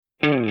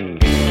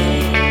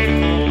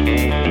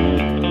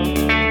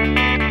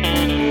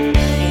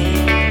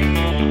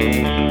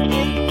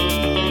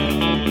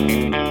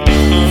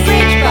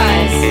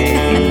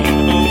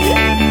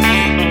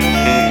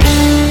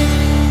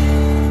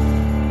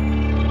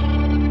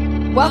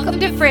Welcome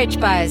to Fridge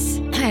Buzz.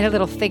 I had a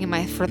little thing in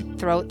my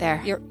throat there.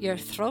 Your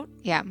throat?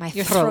 Yeah, my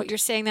Your throat. You're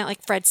saying that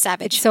like Fred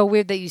Savage. It's so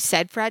weird that you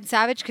said Fred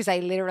Savage because I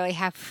literally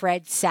have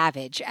Fred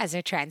Savage as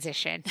a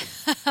transition.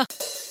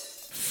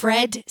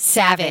 Fred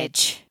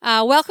Savage.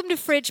 Welcome to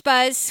Fridge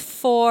Buzz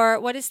for,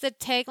 what is the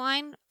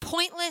tagline?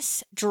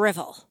 Pointless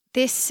drivel.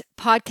 This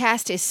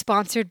podcast is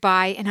sponsored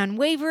by an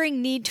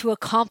unwavering need to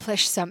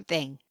accomplish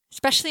something.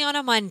 Especially on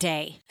a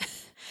Monday.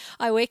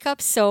 I wake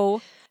up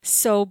so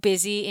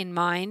busy in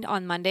mind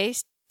on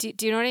Mondays. Do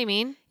you know what I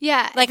mean?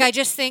 Yeah. Like I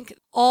just think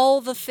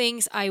all the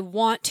things I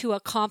want to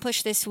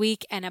accomplish this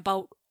week and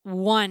about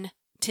 1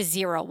 to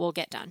 0 will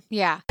get done.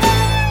 Yeah.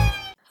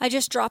 I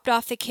just dropped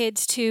off the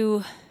kids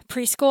to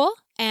preschool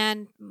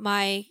and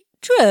my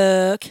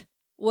truck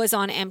was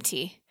on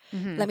empty.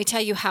 Mm-hmm. Let me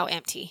tell you how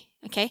empty.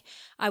 Okay.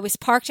 I was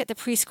parked at the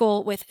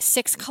preschool with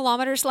 6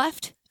 kilometers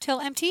left till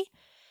empty.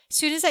 As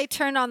soon as I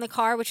turned on the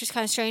car, which was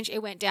kind of strange,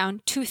 it went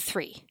down to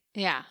 3.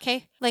 Yeah.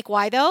 Okay. Like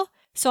why though?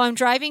 So I'm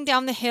driving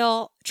down the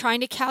hill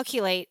trying to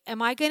calculate,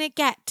 am I going to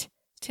get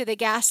to the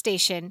gas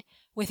station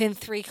within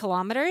 3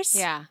 kilometers?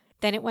 Yeah.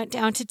 Then it went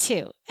down to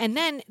 2. And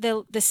then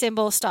the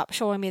symbol stopped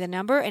showing me the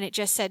number and it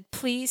just said,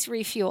 please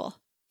refuel.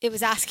 It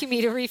was asking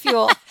me to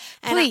refuel.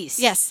 Please.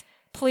 Yes.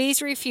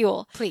 Please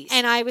refuel. Please.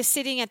 And I was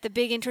sitting at the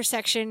big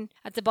intersection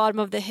at the bottom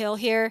of the hill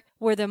here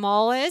where the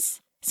mall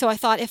is. So I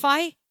thought if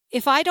I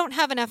don't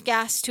have enough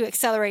gas to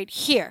accelerate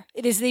here,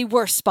 it is the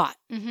worst spot.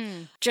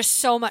 Mm-hmm. Just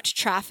so much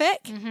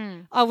traffic.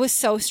 Mm-hmm. I was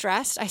so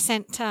stressed. I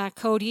sent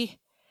Cody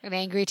an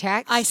angry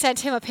text. I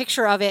sent him a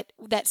picture of it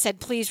that said,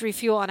 please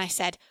refuel. And I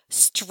said,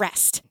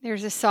 stressed.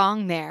 There's a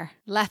song there.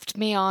 Left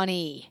me on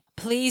E.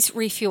 Please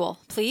refuel.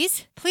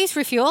 Please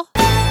refuel.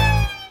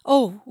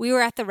 Oh, we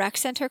were at the rec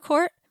center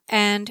court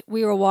and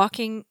we were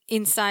walking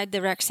inside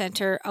the rec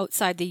center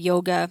outside the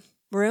yoga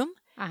room.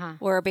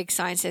 Where a big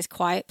sign says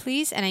quiet,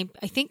 please. And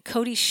I think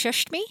Cody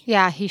shushed me.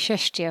 Yeah, he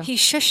shushed you. He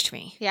shushed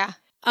me. Yeah.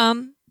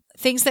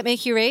 Things that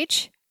make you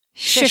rage?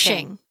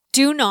 Shushing.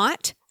 Do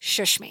not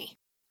shush me.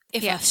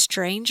 If a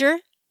stranger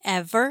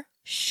ever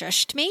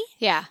shushed me.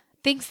 Yeah.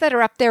 Things that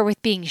are up there with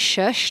being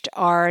shushed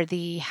are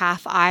the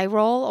half eye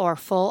roll or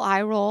full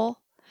eye roll.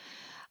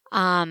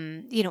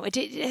 When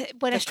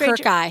a stranger,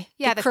 crook eye.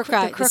 Yeah, the crook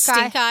eye. The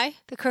stink eye.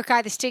 The crook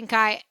eye, the stink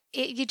eye.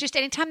 You just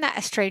anytime that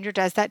a stranger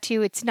does that to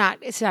you, it's not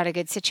a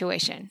good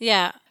situation.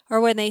 Yeah. Or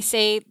when they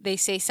say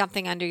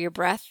something under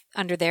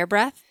their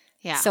breath.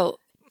 Yeah. So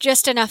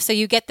just enough so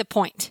you get the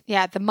point.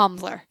 Yeah, the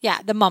mumbler. Yeah,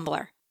 the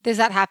mumbler. Does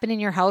that happen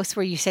in your house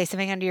where you say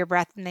something under your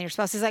breath and then your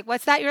spouse is like,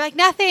 "What's that?" You're like,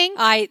 "Nothing."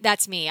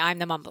 That's me. I'm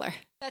the mumbler.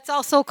 That's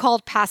also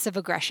called passive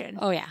aggression.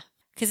 Oh yeah.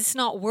 Because it's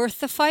not worth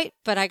the fight,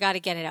 but I got to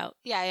get it out.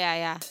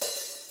 Yeah.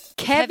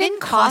 Kevin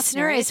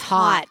Costner is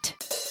hot.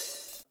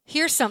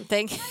 Here's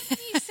something.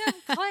 He's some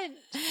Clint.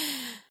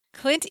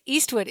 Clint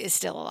Eastwood is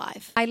still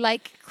alive. I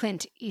like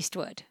Clint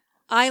Eastwood.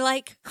 I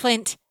like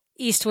Clint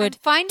Eastwood. I'm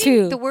finding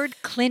too. The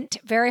word Clint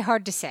very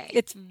hard to say.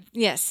 It's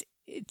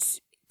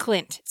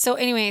Clint. So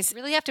anyways. You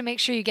really have to make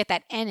sure you get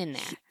that N in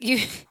there.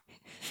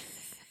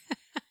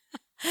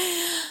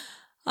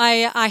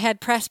 I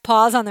had pressed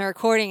pause on the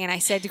recording and I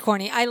said to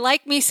Courtney, I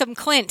like me some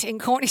Clint. And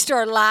Courtney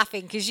started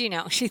laughing because,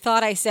 she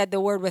thought I said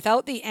the word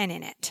without the N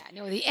in it.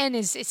 No, the N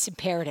it's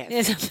imperative.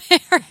 It's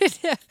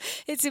imperative.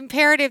 It's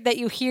imperative that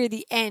you hear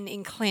the N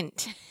in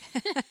Clint.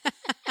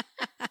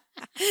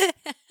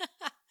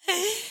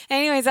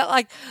 Anyways,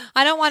 I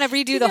don't want to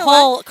redo the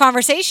whole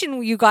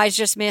conversation you guys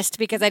just missed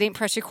because I didn't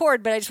press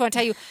record, but I just want to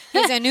tell you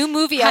there's a new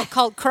movie out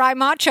called Cry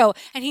Macho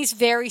and he's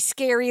very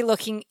scary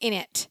looking in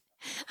it.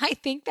 I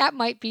think that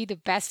might be the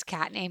best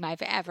cat name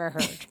I've ever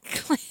heard.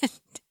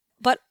 Clint.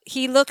 But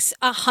he looks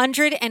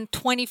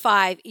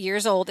 125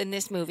 years old in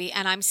this movie,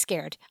 and I'm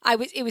scared.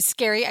 It was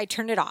scary. I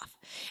turned it off.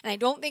 And I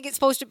don't think it's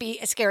supposed to be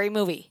a scary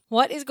movie.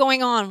 What is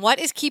going on? What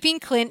is keeping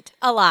Clint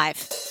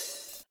alive?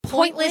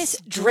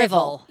 Pointless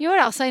drivel. You know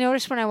what else I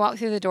noticed when I walked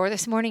through the door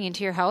this morning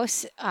into your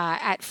house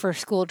at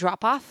first school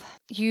drop-off?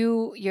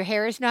 Your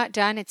hair is not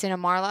done. It's in a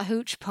Marla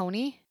Hooch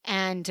pony.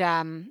 And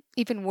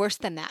even worse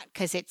than that,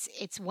 because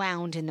it's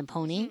wound in the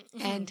pony,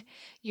 and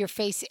your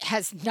face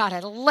has not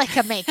a lick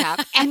of makeup.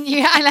 and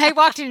I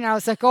walked in and I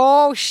was like,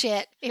 "Oh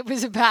shit, it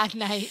was a bad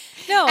night."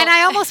 No, and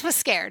I almost was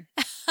scared.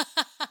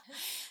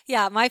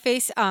 Yeah, my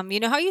face. You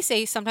know how you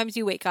say sometimes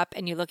you wake up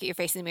and you look at your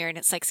face in the mirror and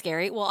it's like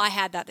scary. Well, I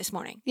had that this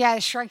morning. Yeah,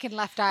 the shrunken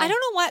left eye. I don't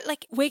know what.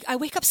 I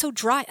wake up so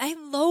dry. I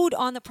load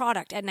on the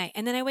product at night,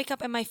 and then I wake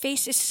up and my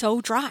face is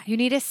so dry. You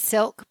need a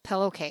silk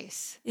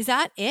pillowcase. Is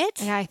that it?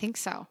 Yeah, I think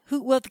so.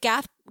 With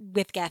gaff.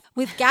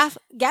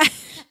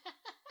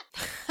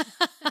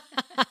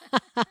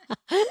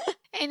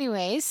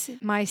 Anyways,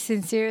 my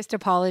sincerest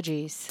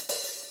apologies.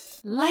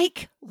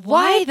 Like,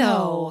 why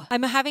though?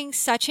 I'm having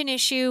such an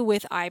issue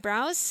with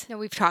eyebrows. No,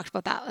 we've talked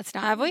about that. Let's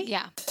not. Have we?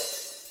 Yeah.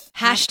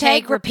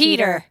 Hashtag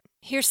repeater.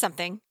 Here's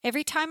something.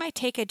 Every time I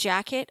take a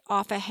jacket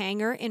off a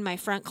hanger in my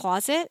front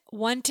closet,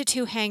 1 to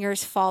 2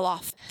 hangers fall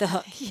off the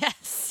hook.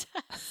 Yes.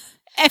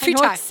 Every I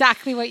know time.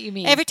 exactly what you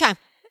mean. Every time.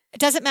 It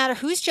doesn't matter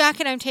whose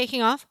jacket I'm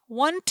taking off,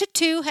 1 to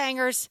 2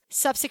 hangers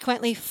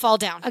subsequently fall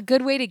down. A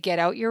good way to get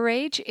out your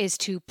rage is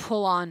to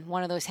pull on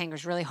one of those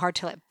hangers really hard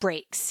till it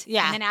breaks.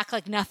 Yeah. And then act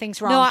like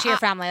nothing's wrong to your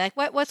family. Like,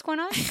 what's going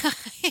on?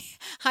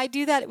 I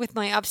do that with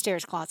my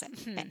upstairs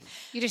closet.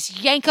 You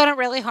just yank on it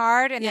really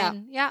hard and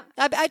then,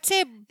 I'd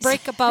say I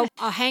break about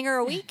a hanger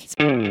a week.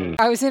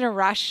 I was in a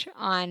rush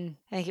on,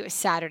 I think it was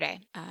Saturday.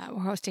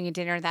 We're hosting a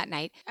dinner that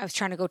night. I was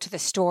trying to go to the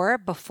store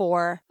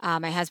before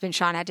my husband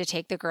Sean had to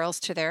take the girls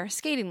to their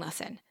skating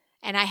lesson.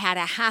 And I had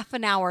a half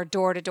an hour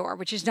door to door,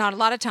 which is not a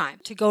lot of time.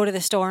 To go to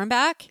the store and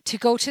back? To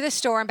go to the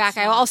store and back.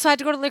 I also had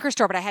to go to the liquor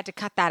store, but I had to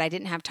cut that. I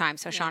didn't have time,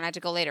 so Sean had to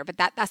go later. But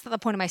that's not the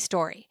point of my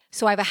story.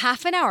 So I have a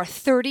half an hour,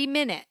 30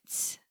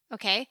 minutes,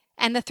 okay?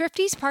 And the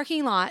Thrifty's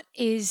parking lot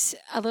is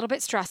a little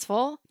bit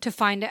stressful to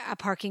find a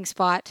parking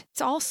spot. It's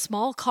all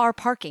small car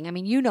parking. I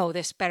mean, you know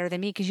this better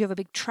than me because you have a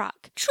big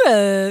truck.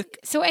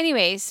 So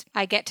anyways,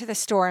 I get to the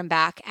store and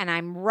back, and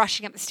I'm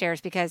rushing up the stairs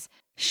because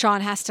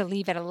Sean has to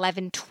leave at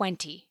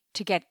 11:20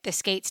 to get the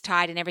skates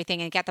tied and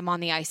everything and get them on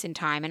the ice in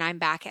time. And I'm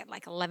back at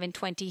like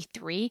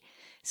 11:23.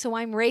 So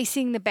I'm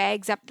racing the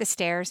bags up the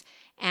stairs,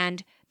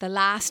 and the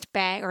last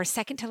bag, or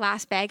second to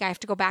last bag, I have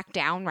to go back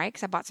down, right?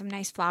 Because I bought some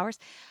nice flowers.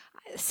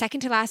 Second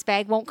to last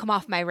bag won't come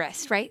off my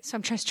wrist, right? So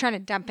I'm just trying to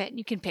dump it, and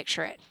you can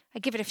picture it. I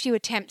give it a few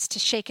attempts to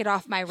shake it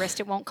off my wrist.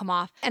 It won't come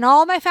off. And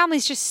all my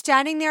family's just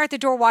standing there at the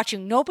door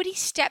watching. Nobody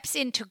steps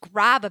in to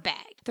grab a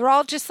bag. They're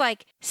all just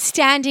like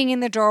standing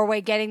in the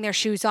doorway, getting their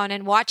shoes on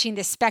and watching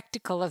the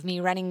spectacle of me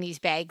running these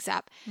bags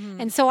up.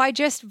 And so I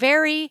just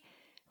very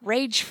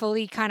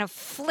ragefully kind of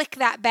flick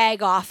that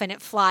bag off, and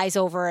it flies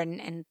over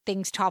and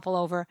things topple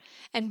over.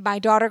 And my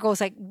daughter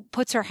goes like,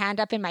 puts her hand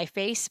up in my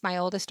face, my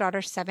oldest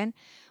daughter, 7,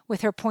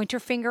 with her pointer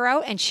finger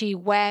out, and she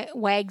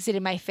wags it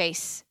in my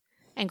face.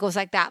 And goes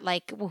like that,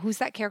 like, well, who's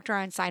that character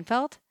on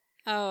Seinfeld?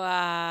 Oh,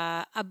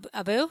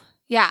 Abu?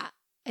 Yeah.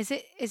 Is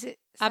it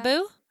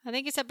Abu? I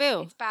think it's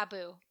Abu. It's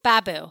Babu.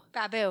 Babu.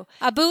 Babu.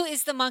 Abu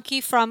is the monkey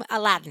from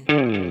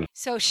Aladdin.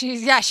 So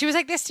she was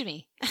like this to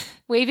me,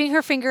 waving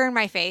her finger in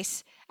my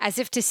face as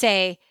if to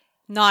say,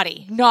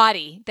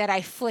 naughty, that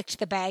I flicked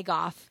the bag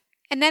off.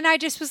 And then I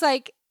just was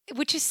like,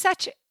 which is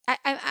such,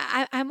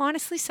 I'm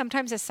honestly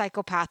sometimes a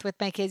psychopath with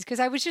my kids because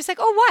I was just like,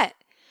 oh, what?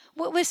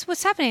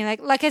 What's happening?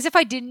 Like as if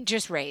I didn't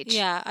just rage.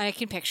 Yeah, I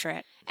can picture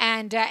it.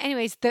 And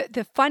anyways,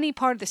 the funny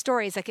part of the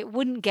story is like it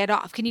wouldn't get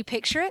off. Can you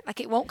picture it? Like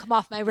it won't come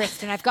off my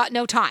wrist, and I've got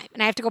no time,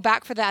 and I have to go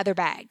back for the other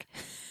bag.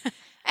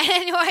 And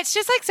it's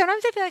just like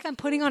sometimes I feel like I'm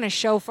putting on a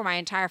show for my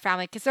entire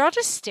family because they're all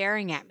just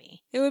staring at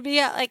me. It would be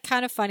like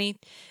kind of funny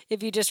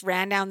if you just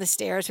ran down the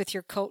stairs with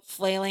your coat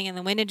flailing in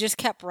the wind and just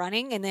kept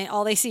running, and then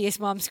all they see is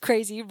mom's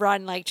crazy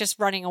run, like just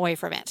running away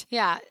from it.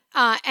 Yeah.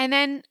 And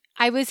then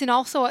I was in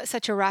also at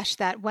such a rush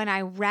that when I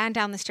ran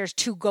down the stairs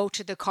to go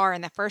to the car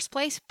in the first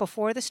place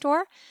before the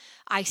store,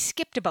 I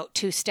skipped about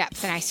 2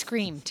 steps and I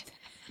screamed.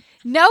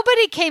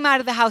 Nobody came out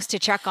of the house to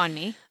check on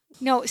me.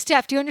 No,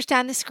 Steph, do you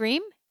understand the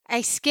scream?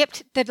 I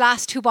skipped the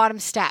last 2 bottom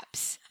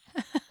steps.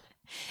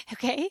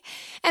 Okay.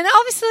 And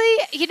obviously,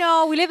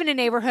 we live in a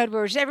neighborhood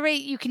where everybody,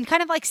 you can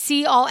kind of like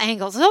see all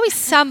angles. There's always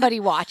somebody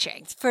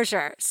watching. For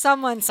sure.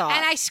 Someone saw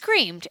And it. I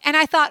screamed and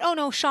I thought, oh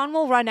no, Sean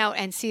will run out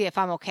and see if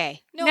I'm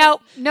okay.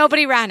 Nope,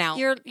 nobody ran out.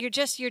 You're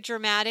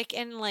dramatic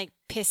and like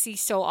pissy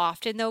so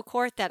often though,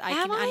 Court, that I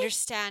can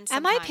understand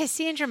sometimes. Am I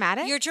pissy and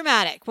dramatic? You're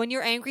dramatic. When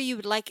you're angry, you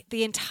would like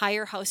the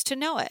entire house to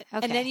know it.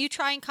 Okay. And then you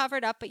try and cover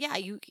it up. But yeah,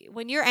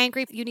 when you're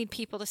angry, you need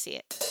people to see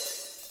it.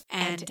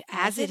 And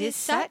as it is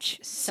such,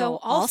 so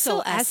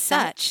also as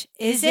such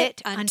is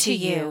it unto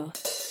you.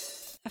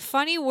 A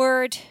funny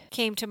word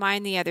came to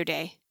mind the other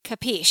day.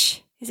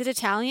 Capiche. Is it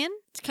Italian?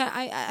 It's kind of,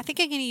 I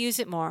think I'm going to use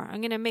it more. I'm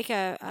going to make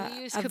a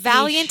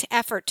valiant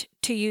effort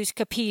to use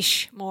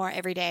capiche more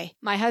every day.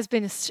 My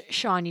husband,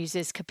 Sean,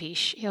 uses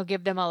capiche. He'll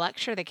give them a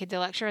lecture, the kids a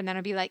lecture, and then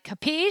I'll be like,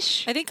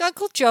 capiche? I think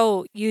Uncle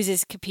Joe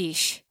uses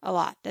capiche a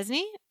lot, doesn't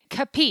he?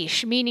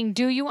 Capiche, meaning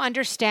do you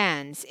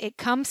understand? It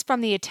comes from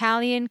the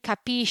Italian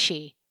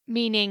capisci,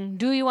 meaning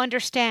do you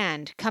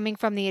understand? Coming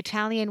from the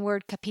Italian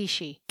word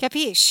capisci.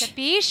 Capiche.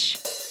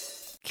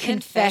 Capiche?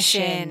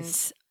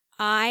 Confessions.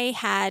 I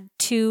had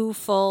 2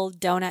 full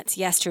donuts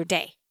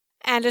yesterday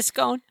and a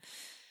scone.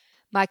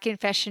 My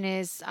confession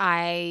is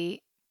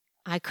I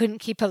couldn't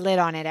keep a lid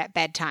on it at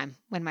bedtime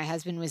when my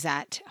husband was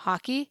at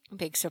hockey.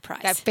 Big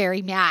surprise. Got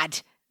very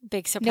mad.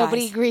 Big surprise.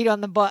 Nobody agreed on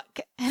the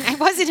book. And I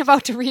wasn't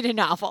about to read a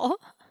novel.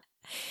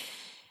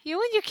 You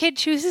and your kid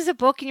chooses a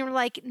book and you're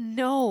like,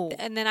 no.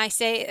 And then I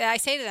say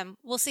to them,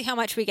 we'll see how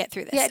much we get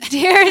through this. Yeah,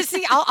 dear,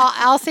 see,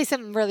 I'll say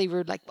something really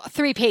rude, like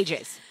 3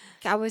 pages.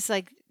 I was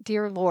like,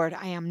 dear Lord,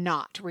 I am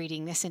not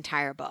reading this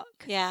entire book.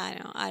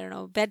 Yeah, I don't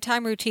know.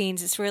 Bedtime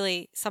routines, it's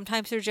really,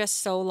 sometimes they're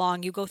just so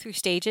long. You go through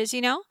stages,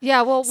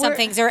 Yeah, well, some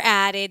things are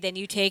added, then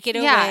you take it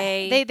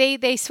away.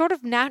 They sort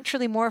of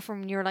naturally morph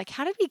from you're like,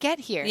 how did we get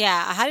here?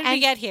 Yeah, how did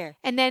we get here?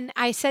 And then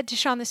I said to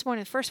Sean this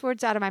morning, the first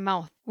words out of my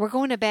mouth, we're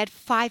going to bed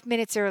 5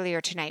 minutes earlier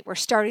tonight. We're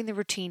starting the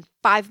routine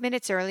 5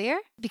 minutes earlier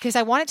because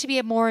I want it to be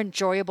a more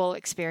enjoyable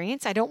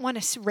experience. I don't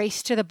want to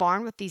race to the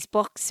barn with these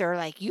books or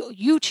like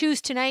you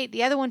choose tonight,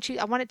 the other one choose.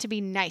 I want it to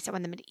be nice. I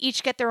want them to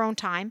each get their own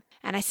time.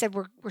 And I said,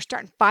 we're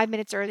starting 5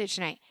 minutes earlier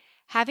tonight.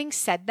 Having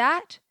said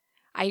that,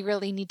 I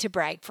really need to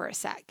brag for a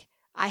sec.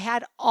 I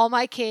had all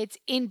my kids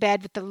in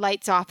bed with the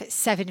lights off at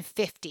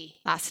 7:50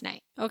 last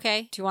night.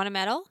 Okay. Do you want a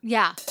medal?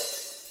 Yeah.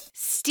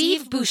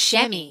 Steve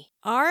Buscemi.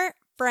 Our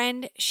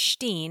friend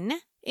Steen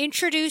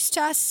introduced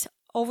us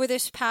over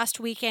this past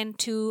weekend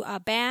to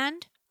a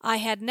band I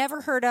had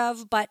never heard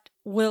of, but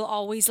will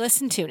always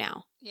listen to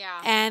now.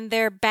 Yeah. And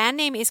their band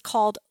name is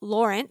called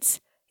Lawrence.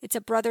 It's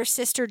a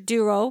brother-sister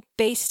duo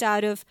based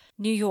out of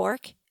New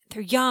York.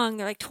 They're young.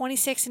 They're like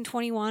 26 and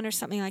 21 or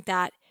something like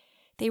that.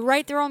 They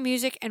write their own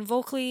music, and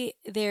vocally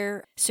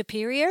they're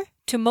superior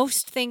to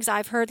most things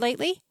I've heard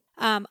lately.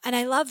 And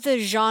I love the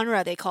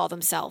genre they call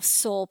themselves,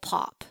 soul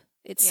pop.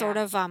 It's sort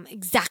of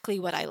exactly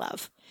what I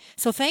love.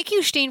 So thank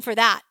you, Steen, for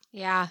that.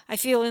 Yeah. I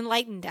feel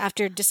enlightened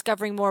after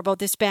discovering more about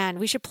this band.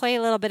 We should play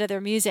a little bit of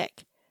their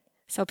music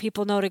so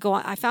people know to go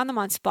on. I found them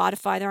on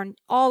Spotify. They're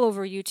all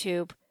over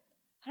YouTube.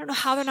 I don't know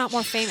how they're not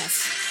more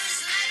famous.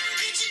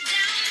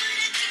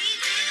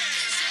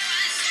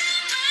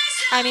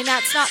 I mean,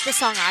 that's not the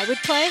song I would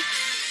play.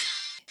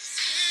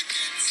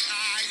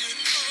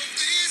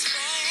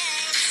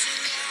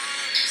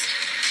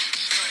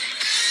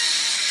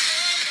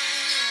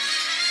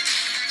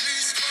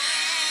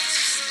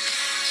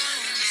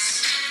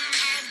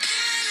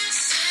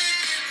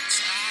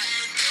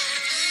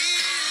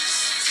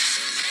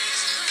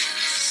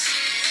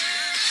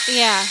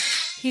 Yeah,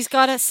 he's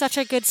got such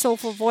a good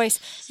soulful voice.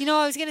 You know,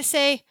 I was going to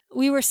say,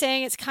 we were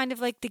saying it's kind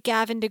of like the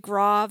Gavin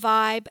DeGraw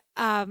vibe.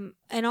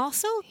 And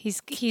also,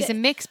 He's a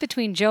mix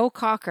between Joe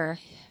Cocker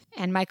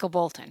and Michael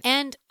Bolton.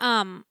 And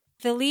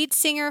the lead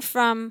singer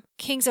from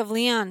Kings of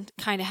Leon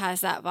kind of has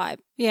that vibe.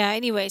 Yeah,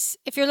 anyways,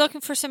 if you're looking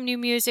for some new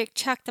music,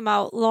 check them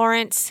out.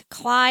 Lawrence,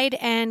 Clyde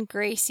and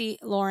Gracie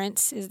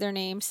Lawrence is their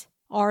names.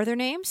 Are their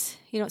names?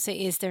 You don't say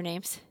is their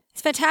names.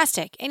 It's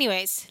fantastic.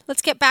 Anyways,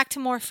 let's get back to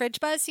more Fridge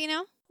Buzz, you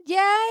know?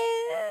 Yeah,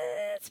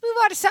 let's move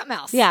on to something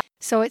else. Yeah.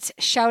 So it's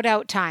shout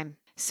out time.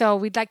 So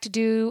we'd like to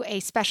do a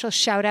special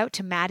shout out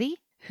to Maddie,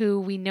 who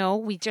we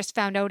just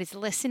found out is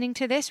listening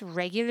to this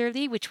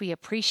regularly, which we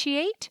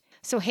appreciate.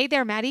 So hey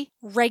there, Maddie.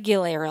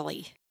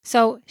 Regularly.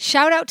 So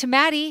shout out to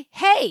Maddie.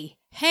 Hey.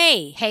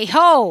 Hey. Hey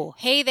ho.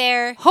 Hey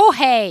there. Ho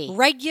hey.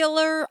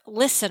 Regular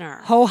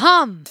listener. Ho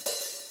hum.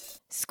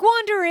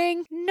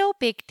 Squandering. No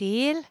big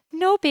deal.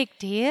 No big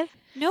deal.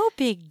 No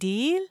big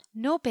deal.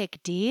 No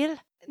big deal.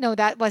 No,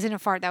 that wasn't a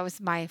fart. That was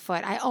my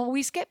foot. I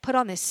always get put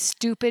on this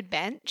stupid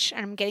bench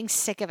and I'm getting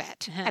sick of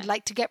it. I'd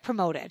like to get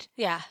promoted.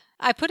 Yeah.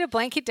 I put a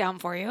blanket down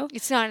for you.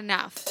 It's not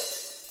enough.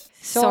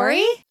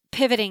 Sorry?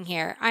 Pivoting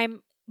here.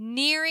 I'm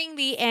nearing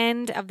the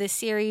end of the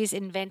series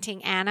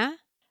Inventing Anna.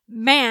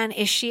 Man,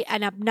 is she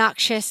an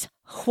obnoxious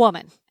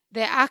woman.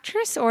 The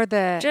actress or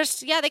the...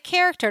 The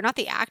character, not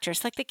the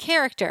actress, like the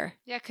character.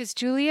 Yeah, because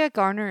Julia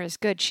Garner is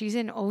good. She's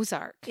in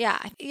Ozark. Yeah,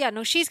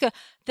 no, she's good.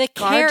 The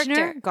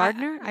character...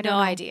 Gardner? I don't know.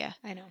 Idea.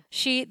 I know.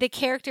 The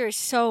character is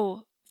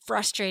so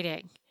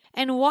frustrating.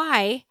 And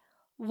why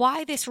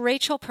this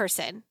Rachel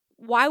person?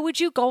 Why would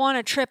you go on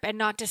a trip and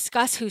not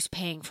discuss who's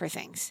paying for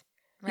things?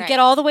 Right. You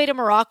get all the way to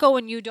Morocco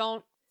and you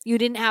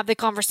didn't have the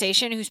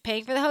conversation who's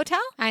paying for the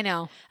hotel? I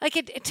know.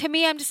 Like, to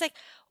me, I'm just like,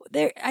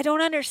 I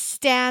don't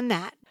understand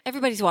that.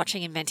 Everybody's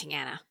watching Inventing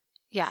Anna.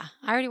 Yeah.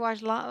 I already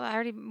watched a lot. I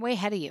already way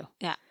ahead of you.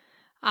 Yeah.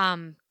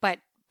 But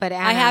Anna...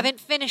 I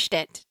haven't finished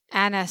it.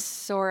 Anna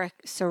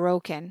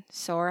Sorokin.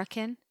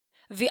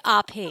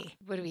 VIP.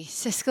 What are we,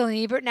 Siskel and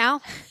Ebert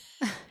now?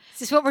 Is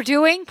this what we're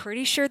doing?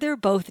 Pretty sure they're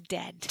both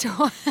dead.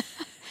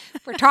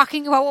 We're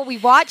talking about what we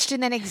watched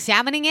and then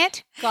examining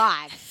it?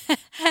 God.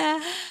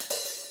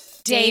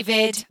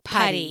 David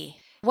Puddy.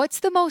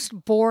 What's the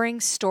most boring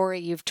story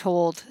you've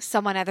told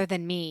someone other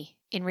than me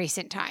in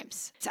recent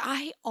times? So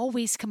I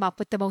always come up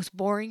with the most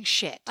boring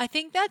shit. I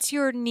think that's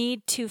your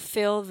need to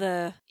fill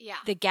the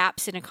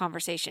gaps in a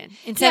conversation.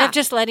 Instead of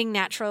just letting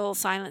natural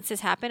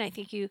silences happen, I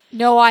think you...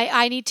 No,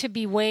 I need to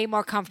be way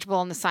more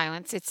comfortable in the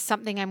silence. It's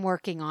something I'm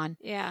working on.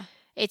 Yeah.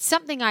 It's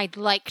something I'd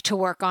like to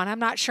work on. I'm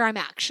not sure I'm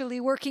actually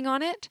working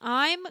on it.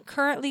 I'm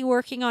currently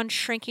working on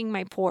shrinking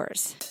my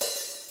pores.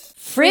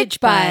 Fridge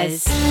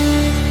Buzz.